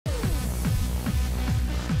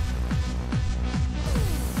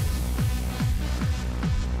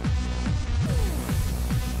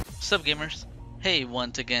What's up, gamers? Hey,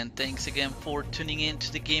 once again, thanks again for tuning in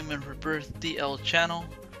to the Game and Rebirth DL channel.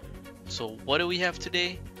 So what do we have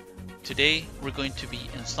today? Today we're going to be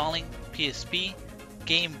installing PSP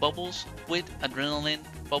Game Bubbles with Adrenaline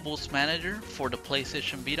Bubbles Manager for the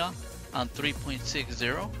PlayStation Vita on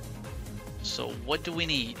 3.60. So what do we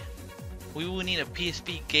need? We will need a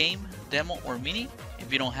PSP Game demo or mini.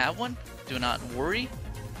 If you don't have one, do not worry.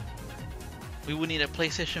 We will need a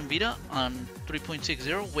PlayStation Vita on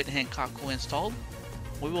 3.60 with Henkaku installed.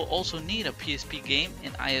 We will also need a PSP game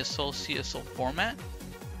in ISO CSO format,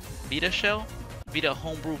 VitaShell,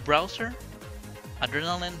 VitaHomeBrew Browser,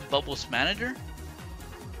 Adrenaline Bubbles Manager,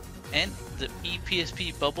 and the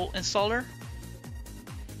ePSP Bubble Installer.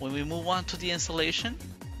 When we move on to the installation,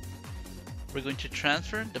 we're going to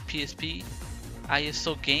transfer the PSP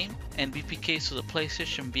ISO game and VPKs to the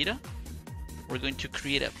PlayStation Vita. We're going to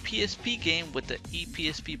create a PSP game with the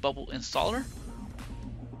ePSP Bubble Installer.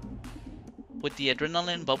 With the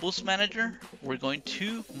Adrenaline Bubbles Manager, we're going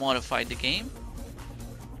to modify the game.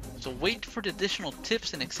 So wait for the additional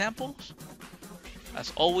tips and examples.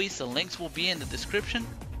 As always, the links will be in the description.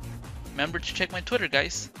 Remember to check my Twitter,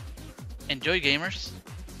 guys. Enjoy, gamers.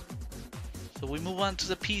 So we move on to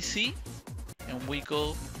the PC and we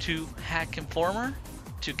go to Hack Informer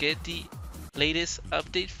to get the latest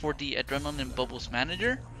update for the Adrenaline Bubbles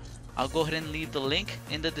Manager. I'll go ahead and leave the link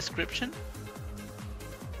in the description.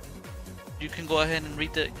 You can go ahead and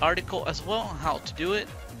read the article as well on how to do it.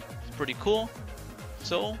 It's pretty cool.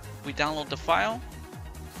 So we download the file.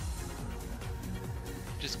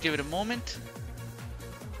 Just give it a moment.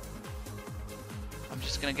 I'm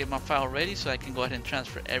just gonna get my file ready so I can go ahead and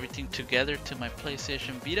transfer everything together to my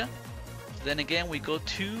PlayStation Vita. Then again, we go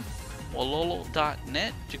to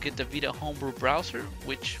ONElua.net to get the VitaHomeBrew Browser,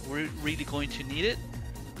 which we're really going to need it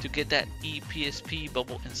to get that ePSP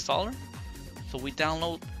Bubble Installer. So we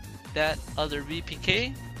download that other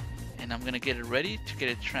VPK and I'm gonna get it ready to get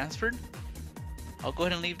it transferred. I'll go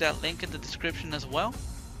ahead and leave that link in the description as well.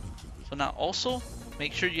 So now also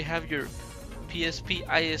make sure you have your PSP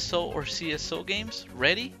ISO or CSO games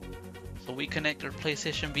ready. So we connect our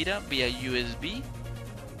PlayStation Vita via USB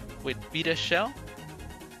with VitaShell.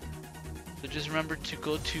 So just remember to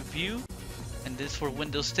go to View, and this for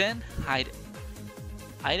Windows 10, hide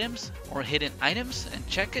items or hidden items, and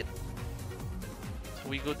check it. So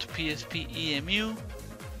we go to PSP EMU,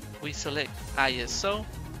 we select ISO,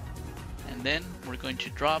 and then we're going to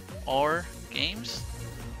drop our games,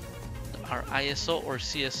 our ISO or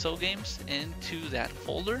CSO games, into that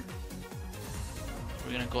folder.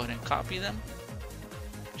 We're gonna go ahead and copy them.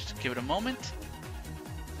 Just give it a moment.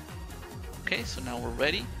 Okay, so now we're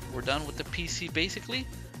ready. We're done with the PC basically.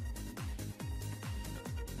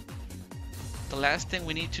 The last thing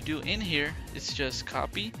we need to do in here is just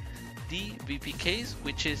copy the VPKs,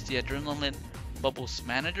 which is the Adrenaline Bubbles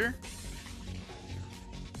Manager.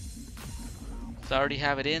 So I already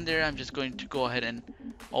have it in there. I'm just going to go ahead and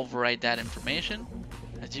overwrite that information.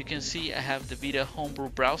 As you can see, I have the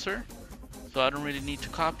VitaHomeBrew Browser, so I don't really need to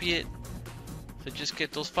copy it. So just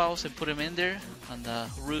get those files and put them in there on the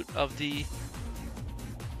root of the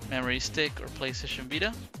memory stick or PlayStation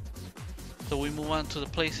Vita. So we move on to the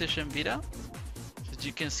PlayStation Vita. As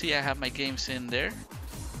you can see, I have my games in there.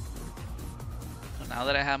 So now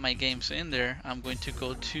that I have my games in there, I'm going to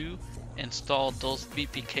go to install those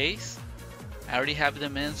VPKs. I already have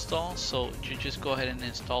them installed, so you just go ahead and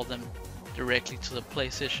install them directly to the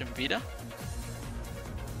PlayStation Vita.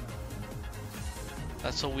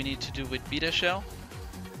 That's all we need to do with VitaShell.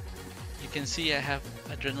 You can see I have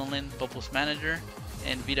Adrenaline Bubbles Manager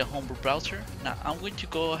and VitaHomeBrew Browser. Now I'm going to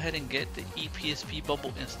go ahead and get the ePSP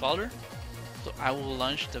Bubble Installer. So I will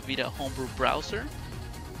launch the VitaHomeBrew Browser.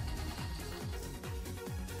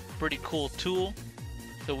 Pretty cool tool.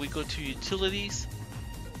 So we go to Utilities,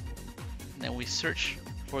 and then we search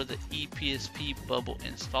for the ePSP Bubble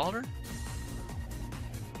Installer.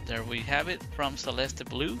 There we have it from Celeste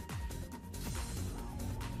Blue.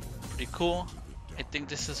 Pretty cool. I think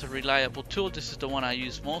this is a reliable tool. This is the one I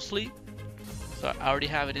use mostly. So I already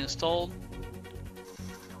have it installed.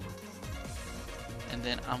 And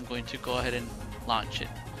then I'm going to go ahead and launch it.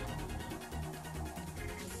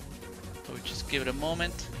 So we just give it a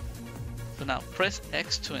moment. So now press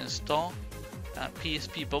X to install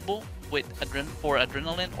PSP Bubble with for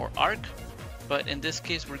Adrenaline or ARC. But in this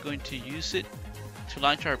case, we're going to use it to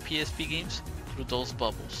launch our PSP games through those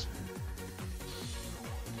bubbles.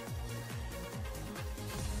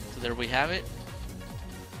 So there we have it.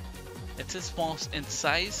 It's small in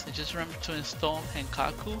size. Just remember to install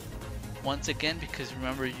Henkaku once again, because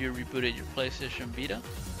remember you rebooted your PlayStation Vita.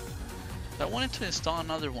 So I wanted to install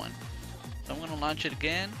another one. So I'm going to launch it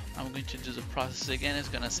again. I'm going to do the process again. It's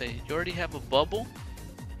going to say you already have a bubble.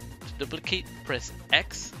 To duplicate, press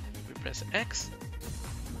X. We press X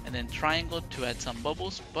and then triangle to add some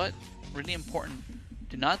bubbles, but really important,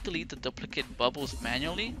 do not delete the duplicate bubbles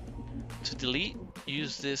manually. To delete,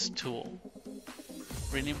 use this tool.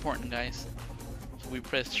 Really important, guys. So we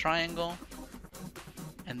press triangle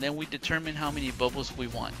and then we determine how many bubbles we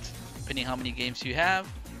want depending how many games you have.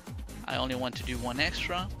 I only want to do one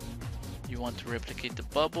extra. You want to replicate the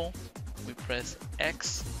bubble, we press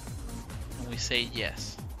X and we say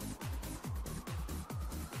yes.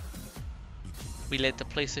 We let the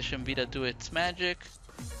PlayStation Vita do its magic.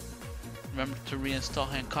 Remember to reinstall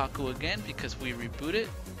Henkaku again because we reboot it.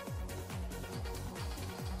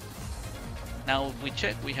 Now if we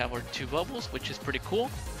check, we have our 2 bubbles, which is pretty cool.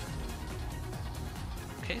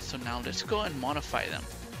 Okay, so now let's go and modify them.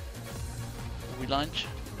 We launch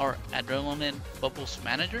our Adrenaline Bubbles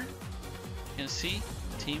Manager. You can see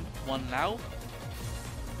Team ONElua, or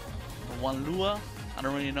ONElua, I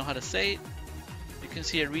don't really know how to say it. You can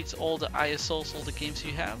see it reads all the ISOs, all the games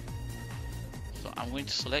you have. So I'm going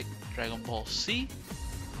to select Dragon Ball Z.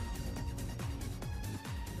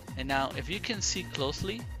 And now if you can see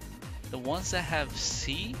closely, the ones that have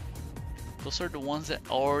C, those are the ones that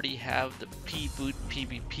already have the P-boot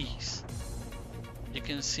PVPs. You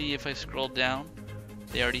can see if I scroll down,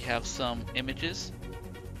 they already have some images.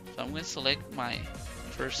 So I'm going to select my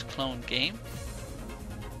first clone game.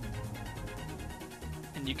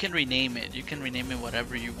 And you can rename it. You can rename it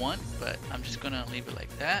whatever you want, but I'm just going to leave it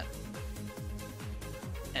like that.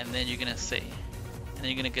 And then you're going to say, and then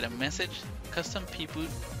you're going to get a message, custom P-boot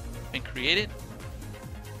been created.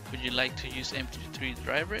 Would you like to use MP3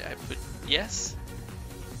 driver? I put yes.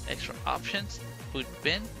 Extra options, boot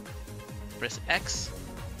bin, press X.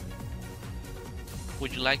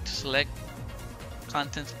 Would you like to select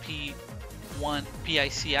contents P1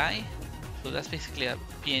 PICI? So that's basically a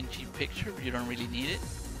PNG picture, you don't really need it.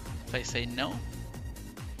 If I say no,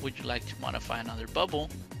 would you like to modify another bubble?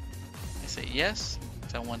 I say yes,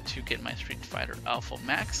 because I want to get my Street Fighter Alpha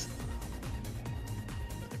Max.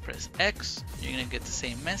 I press X, you're gonna get the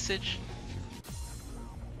same message.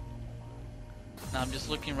 Now I'm just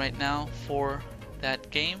looking right now for that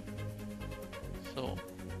game. So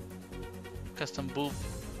custom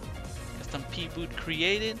P-boot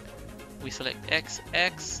created. We select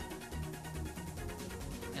XX.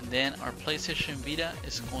 And then our PlayStation Vita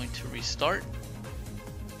is going to restart.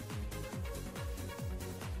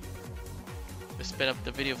 Let's speed up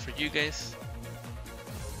the video for you guys.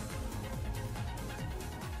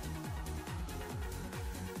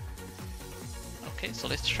 Okay, so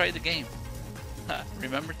let's try the game.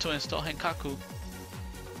 Remember to install Henkaku.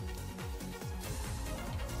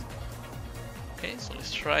 Okay, so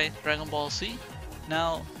let's try Dragon Ball Z.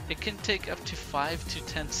 Now, it can take up to 5 to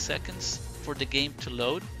 10 seconds for the game to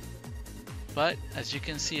load, but as you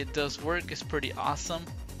can see, it does work. It's pretty awesome.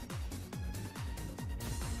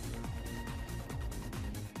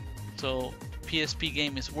 So PSP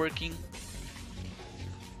Game is working.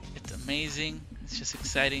 It's amazing. It's just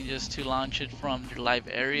exciting just to launch it from your live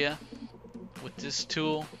area with this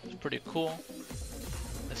tool. It's pretty cool.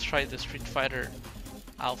 Let's try the Street Fighter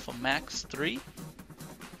Alpha Max 3. You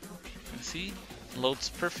can see it loads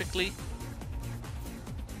perfectly.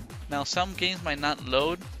 Now some games might not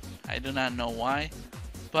load, I do not know why,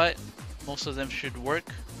 but most of them should work.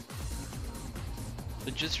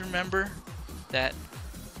 But just remember that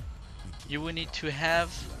you will need to have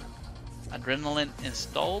Adrenaline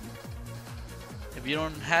installed. If you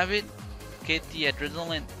don't have it, get the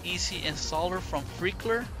Adrenaline Easy installer from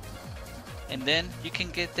Freakler, and then you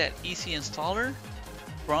can get that Easy installer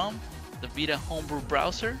from the VitaHomeBrew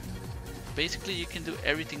Browser. Basically you can do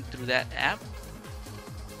everything through that app,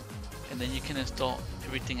 and then you can install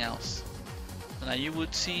everything else. So now you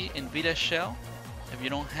would see in VitaShell, if you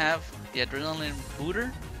don't have the Adrenaline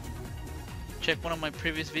booter, check one of my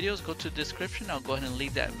previous videos, go to the description, I'll go ahead and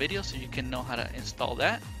leave that video so you can know how to install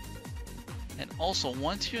that. And also,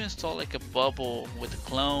 once you install like a bubble with a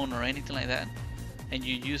clone or anything like that, and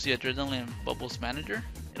you use the Adrenaline Bubbles Manager,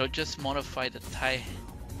 it'll just modify the Thai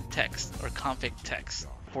text or config text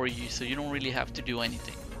for you, so you don't really have to do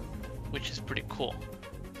anything, which is pretty cool.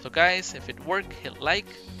 So guys, if it worked, hit like,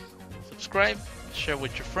 subscribe, share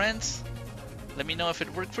with your friends. Let me know if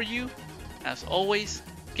it worked for you. As always,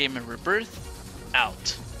 Gamer Rebirth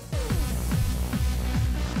out.